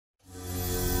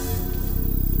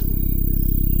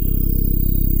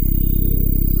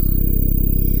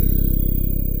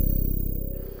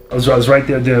I was right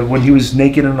there when he was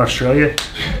naked in Australia.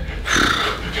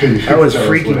 That was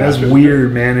freaky. That was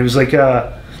weird, man. It was like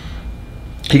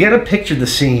you gotta picture the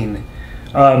scene.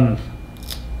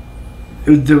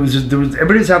 There was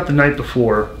everybody's out the night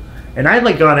before, and I had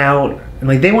like gone out and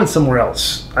like they went somewhere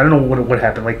else. I don't know what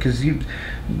happened. Like, cause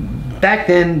back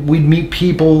then we'd meet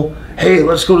people. Hey,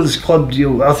 let's go to this club.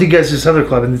 I'll take you guys to this other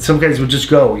club, and some guys would just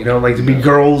go. You know, like to be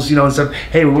girls. You know, and stuff.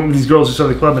 Hey, we're going with these girls to this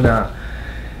other club, and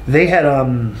they had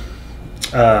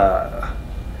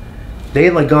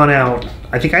like gone out.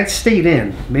 I think I stayed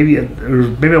in. Maybe I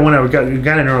went out. Got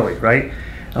in early, right?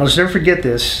 I'll just never forget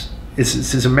this.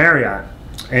 It's a Marriott,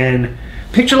 and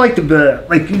picture like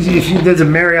if there's a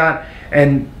Marriott,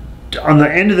 and on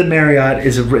the end of the Marriott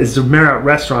is a Marriott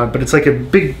restaurant, but it's like a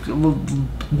big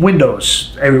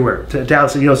windows everywhere to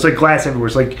outside. You know, it's like glass everywhere.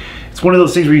 It's one of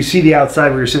those things where you see the outside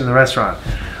where you're sitting in the restaurant.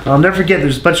 I'll never forget.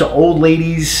 There's a bunch of old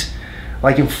ladies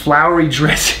like in flowery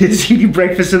dresses eating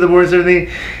breakfast in the morning and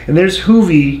everything, and there's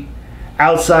Hoovy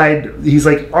outside. He's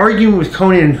like arguing with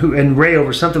Conan and Ray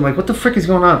over something. Like, what the frick is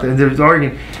going on? And they're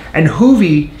arguing, and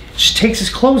Hoovy just takes his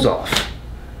clothes off,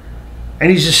 and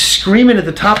he's just screaming at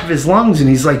the top of his lungs, and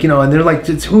he's like, you know, and they're like,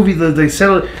 it's Hoovy. They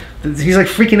settle. He's like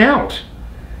freaking out,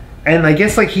 and I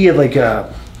guess like he had like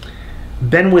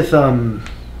been with some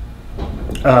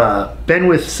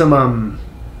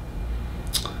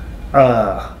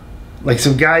like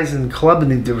some guys in the club,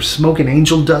 and they were smoking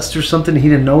angel dust or something. He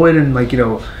didn't know it, and like, you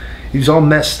know, he was all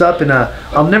messed up. And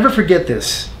I'll never forget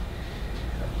this.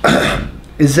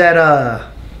 Is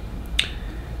that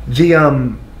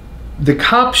the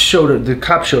cop showed up. The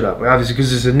cop showed up obviously because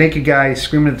there's a naked guy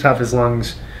screaming at the top of his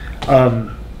lungs,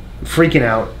 freaking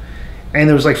out, and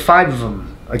there was like 5 of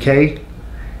them. Okay,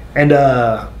 and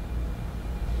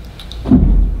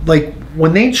like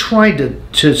when they tried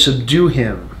to subdue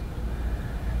him,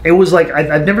 it was like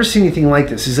I've never seen anything like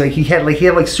this. It's like he had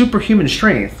like superhuman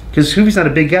strength because Hoovy's not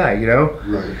a big guy, you know.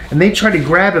 Right. And they tried to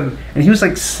grab him, and he was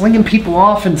like slinging people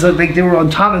off, and so like they were on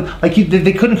top of like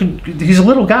they couldn't. He's a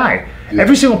little guy. Yeah.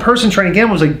 Every single person trying to get him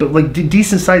was like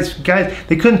decent sized guys.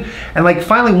 They couldn't, and like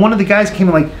finally one of the guys came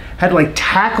and like had to like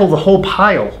tackle the whole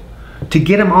pile to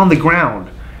get him on the ground.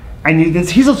 And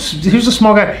he's a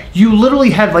small guy. You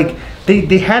literally had like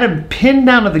they had him pinned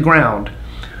down to the ground,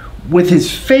 with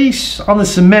his face on the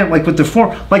cement, like with the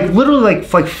form, like literally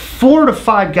like 4 to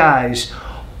 5 guys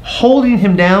holding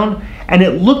him down, and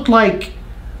it looked like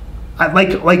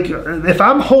if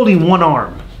I'm holding one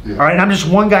arm, all right, and I'm just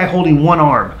one guy holding one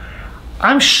arm,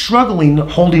 I'm struggling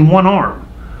holding one arm.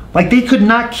 Like they could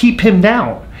not keep him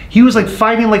down. He was like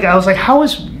fighting. Like I was like, how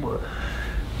is?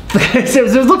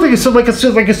 It looked like a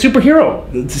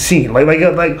superhero scene.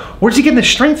 Like where's he getting the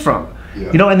strength from?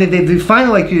 Yeah. You know, and they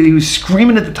finally, like, he was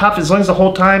screaming at the top of his lungs the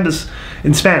whole time, this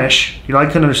in Spanish. You know, I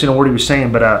couldn't understand a word he was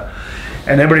saying, but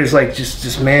and everybody was like,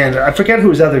 just man, I forget who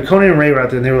was out there. Conan and Ray were out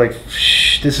there, and they were like,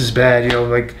 shh, this is bad. You know,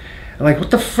 like, I'm like,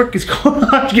 what the frick is going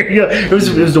on here? You know, it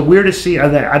was the weirdest scene.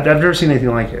 I've never seen anything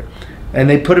like it. And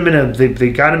they put him in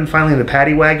they got him finally in the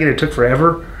paddy wagon. It took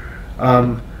forever,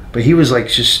 but he was like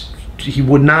he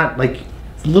would not, like,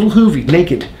 little Hoovy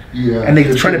naked. Yeah, and they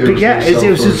tried to pick. Yeah,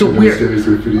 it was just a weird.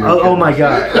 Oh my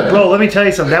god, bro! Let me tell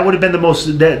you something. That would have been the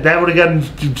most. That would have gotten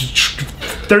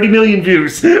 30 million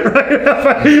views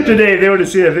today. They would have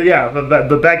seen it. Yeah,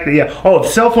 but back then, yeah. Oh, if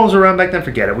cell phones were around back then,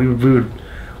 forget it.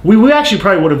 We actually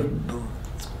probably would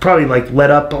have like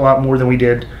let up a lot more than we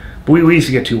did. But we used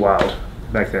to get too wild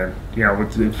back then. You know,